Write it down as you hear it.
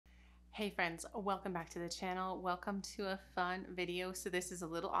Hey friends, welcome back to the channel. Welcome to a fun video. So this is a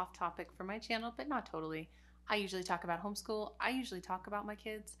little off topic for my channel, but not totally. I usually talk about homeschool. I usually talk about my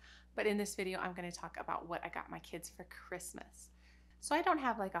kids, but in this video, I'm going to talk about what I got my kids for Christmas. So I don't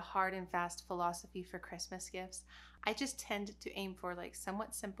have like a hard and fast philosophy for Christmas gifts. I just tend to aim for like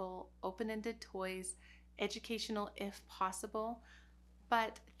somewhat simple, open-ended toys, educational if possible,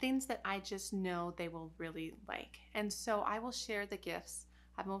 but things that I just know they will really like. And so I will share the gifts,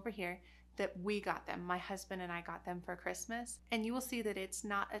 I have them over here, that we got them. My husband and I got them for Christmas. And you will see that it's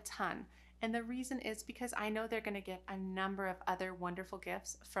not a ton. And the reason is because I know they're going to get a number of other wonderful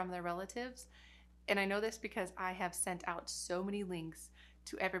gifts from their relatives. And I know this because I have sent out so many links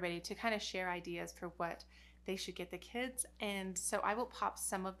to everybody to kind of share ideas for what they should get the kids. And so I will pop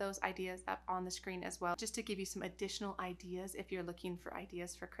some of those ideas up on the screen as well, just to give you some additional ideas if you're looking for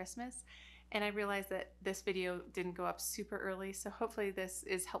ideas for Christmas. And I realize that this video didn't go up super early, so hopefully this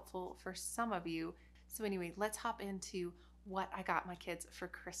is helpful for some of you. So anyway, let's hop into what I got my kids for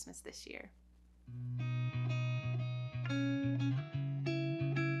Christmas this year.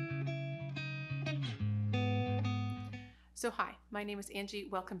 So hi, my name is Angie.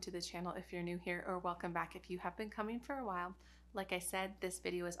 Welcome to the channel if you're new here, or welcome back if you have been coming for a while. Like I said, this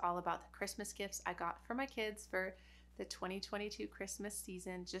video is all about the Christmas gifts I got for my kids for the 2022 Christmas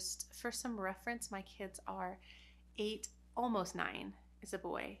season. Just for some reference, my kids are 8, almost 9 is a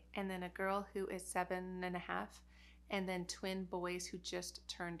boy, and then a girl who is 7.5, and then twin boys who just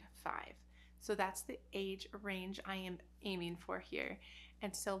turned 5. So that's the age range I am aiming for here.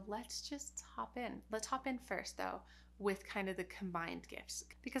 And so let's just hop in. Let's hop in first though with kind of the combined gifts,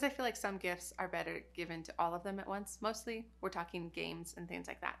 because I feel like some gifts are better given to all of them at once. Mostly we're talking games and things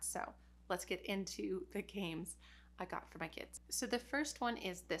like that. So let's get into the games I got for my kids. So the first one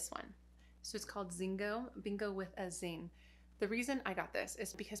is this one. So it's called Zingo, Bingo with a Zing. The reason I got this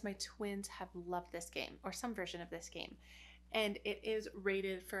is because my twins have loved this game, or some version of this game. And it is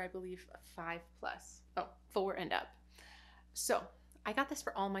rated for, I believe, 5+. Oh, 4 and up. So I got this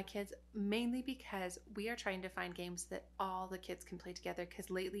for all my kids, mainly because we are trying to find games that all the kids can play together,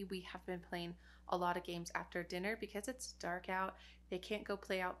 because lately we have been playing a lot of games after dinner because it's dark out. They can't go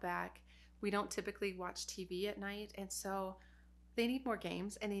play out back. We don't typically watch TV at night, and so they need more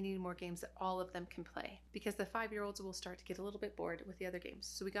games, and they need more games that all of them can play, because the 5-year-olds will start to get a little bit bored with the other games.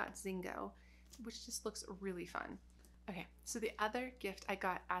 So we got Zingo, which just looks really fun. Okay, so the other gift I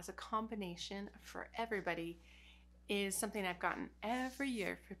got as a combination for everybody is something I've gotten every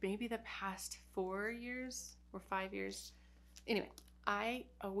year for maybe the past 4 years or 5 years. Anyway, I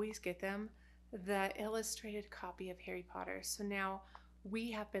always get them the illustrated copy of Harry Potter. So now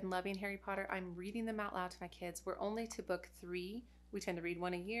we have been loving Harry Potter. I'm reading them out loud to my kids. We're only to book 3. We tend to read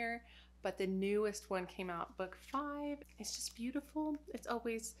one a year, but the newest one came out, book 5. It's just beautiful. It's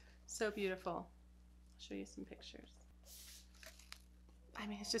always so beautiful. I'll show you some pictures. I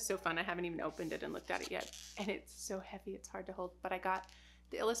mean, it's just so fun. I haven't even opened it and looked at it yet. And it's so heavy, it's hard to hold. But I got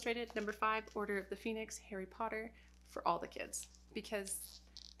the illustrated number 5, Order of the Phoenix, Harry Potter, for all the kids, because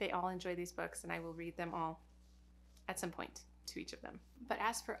they all enjoy these books and I will read them all at some point to each of them. But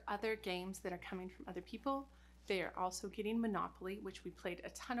as for other games that are coming from other people, they are also getting Monopoly, which we played a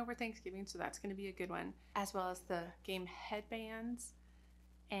ton over Thanksgiving, so that's going to be a good one, as well as the game Headbands,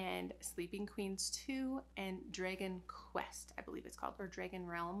 and Sleeping Queens 2, and Dragon Quest, I believe it's called, or Dragon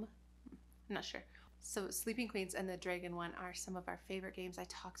Realm. I'm not sure. So Sleeping Queens and the Dragon one are some of our favorite games. I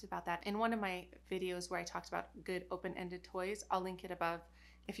talked about that in one of my videos where I talked about good open-ended toys. I'll link it above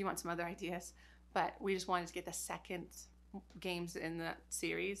if you want some other ideas. But we just wanted to get the second games in the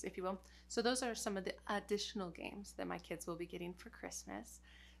series, if you will. So those are some of the additional games that my kids will be getting for Christmas.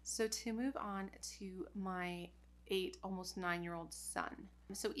 So to move on to my 8, almost 9-year-old son.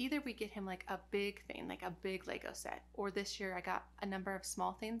 So either we get him like a big thing, like a big Lego set, or this year I got a number of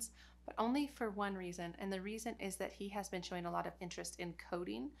small things, but only for one reason. And the reason is that he has been showing a lot of interest in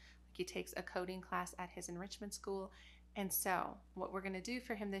coding. Like he takes a coding class at his enrichment school. And so what we're going to do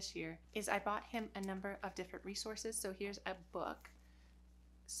for him this year is I bought him a number of different resources. So here's a book.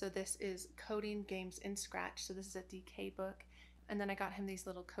 So this is Coding Games in Scratch. So this is a DK book. And then I got him these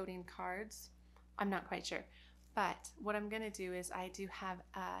little coding cards. I'm not quite sure. But what I'm going to do is I do have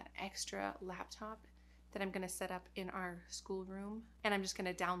an extra laptop that I'm going to set up in our schoolroom. And I'm just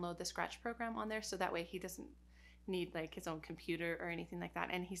going to download the Scratch program on there, so that way he doesn't need like his own computer or anything like that.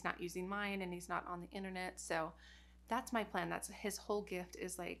 And he's not using mine, and he's not on the internet. So that's my plan. That's his whole gift,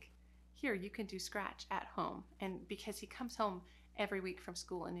 is like, here, you can do Scratch at home. And because he comes home every week from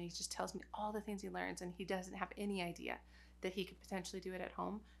school and he just tells me all the things he learns, and he doesn't have any idea that he could potentially do it at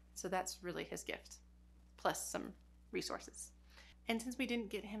home. So that's really his gift, plus some resources. And since we didn't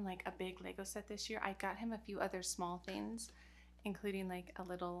get him like a big Lego set this year, I got him a few other small things, including like a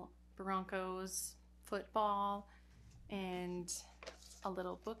little Broncos football and a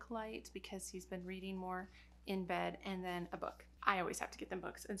little book light because he's been reading more in bed, and then a book. I always have to get them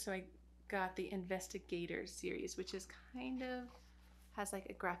books. And so I got the Investigator series, which is kind of has like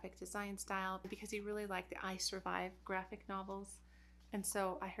a graphic design style because he really liked the I Survive graphic novels. And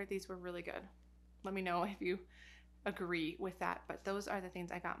so I heard these were really good. Let me know if you agree with that. But those are the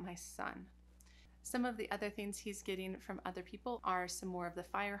things I got my son. Some of the other things he's getting from other people are some more of the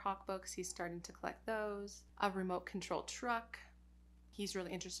Firehawk books. He's starting to collect those. A remote control truck. He's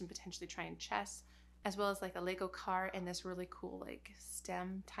really interested in potentially trying chess, as well as like a Lego car and this really cool like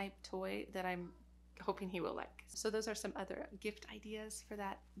STEM type toy that I'm hoping he will like. So those are some other gift ideas for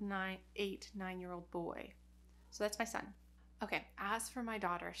that 9-year-old boy. So that's my son. Okay, as for my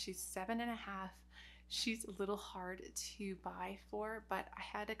daughter, she's 7.5. She's a little hard to buy for, but I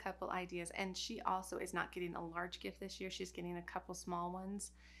had a couple ideas, and she also is not getting a large gift this year. She's getting a couple small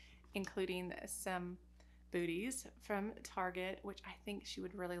ones, including some booties from Target, which I think she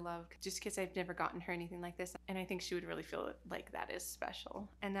would really love just because I've never gotten her anything like this, and I think she would really feel like that is special.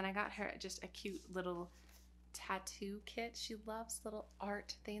 And then I got her just a cute little tattoo kit. She loves little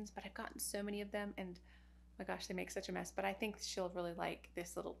art things, but I've gotten so many of them, and my gosh, they make such a mess, but I think she'll really like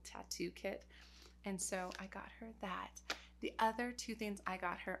this little tattoo kit. And so I got her that. The other two things I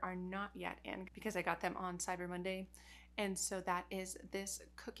got her are not yet in because I got them on Cyber Monday. And so that is this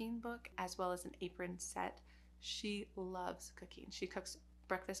cooking book as well as an apron set. She loves cooking. She cooks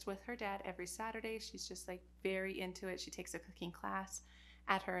breakfast with her dad every Saturday. She's just like very into it. She takes a cooking class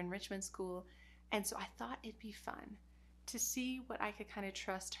at her enrichment school. And so I thought it'd be fun to see what I could kind of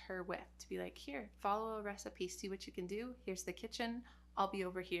trust her with, to be like, here, follow a recipe, see what you can do. Here's the kitchen. I'll be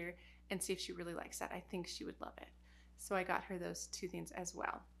over here, and see if she really likes that. I think she would love it. So I got her those two things as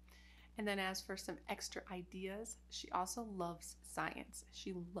well. And then as for some extra ideas, she also loves science.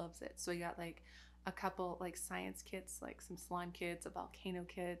 She loves it. So I got like a couple like science kits, like some slime kits, a volcano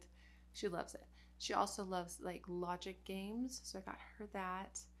kit. She loves it. She also loves like logic games. So I got her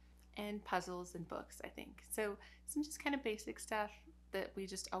that, and puzzles and books, I think. So some just kind of basic stuff that we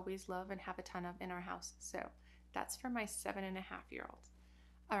just always love and have a ton of in our house. So that's for my 7.5-year-old.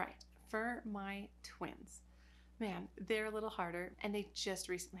 All right, for my twins, man, they're a little harder, and they just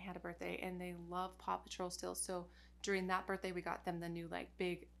recently had a birthday, and they love Paw Patrol still. So during that birthday, we got them the new like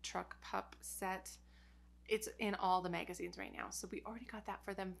big truck pup set. It's in all the magazines right now. So we already got that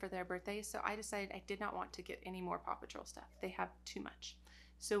for them for their birthday. So I decided I did not want to get any more Paw Patrol stuff. They have too much.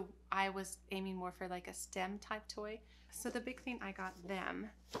 So I was aiming more for like a STEM type toy. So the big thing I got them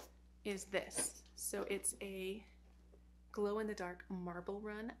is this. So it's a glow-in-the-dark marble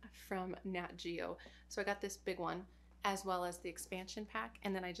run from Nat Geo. So I got this big one as well as the expansion pack,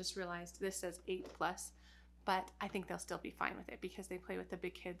 and then I just realized this says 8+, but I think they'll still be fine with it because they play with the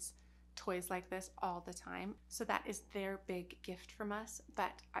big kids toys like this all the time. So that is their big gift from us,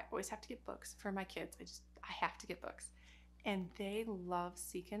 but I always have to get books for my kids. I have to get books, and they love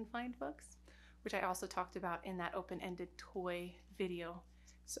seek and find books, which I also talked about in that open-ended toy video.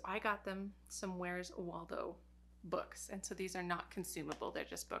 So I got them some Where's Waldo books, and so these are not consumable. They're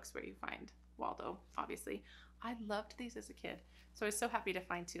just books where you find Waldo, obviously. I loved these as a kid, so I was so happy to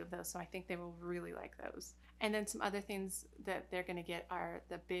find two of those, so I think they will really like those. And then some other things that they're going to get are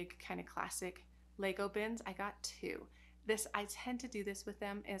the big kind of classic Lego bins. I got two. I tend to do this with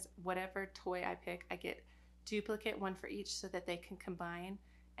them, is whatever toy I pick, I get duplicate, one for each, so that they can combine,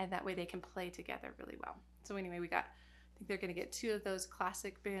 and that way they can play together really well. So anyway, I think they're going to get two of those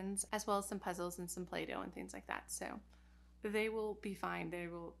classic bins, as well as some puzzles and some Play-Doh and things like that. So they will be fine. They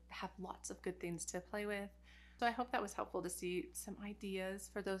will have lots of good things to play with. So I hope that was helpful to see some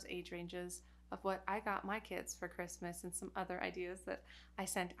ideas for those age ranges of what I got my kids for Christmas, and some other ideas that I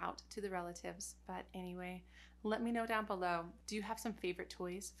sent out to the relatives. But anyway, let me know down below, do you have some favorite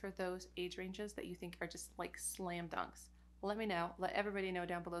toys for those age ranges that you think are just like slam dunks? Let me know. Let everybody know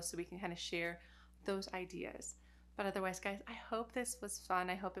down below so we can kind of share those ideas. But otherwise, guys, I hope this was fun.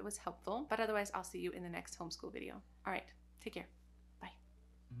 I hope it was helpful. But otherwise, I'll see you in the next homeschool video. All right, take care.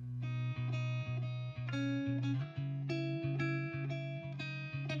 Bye.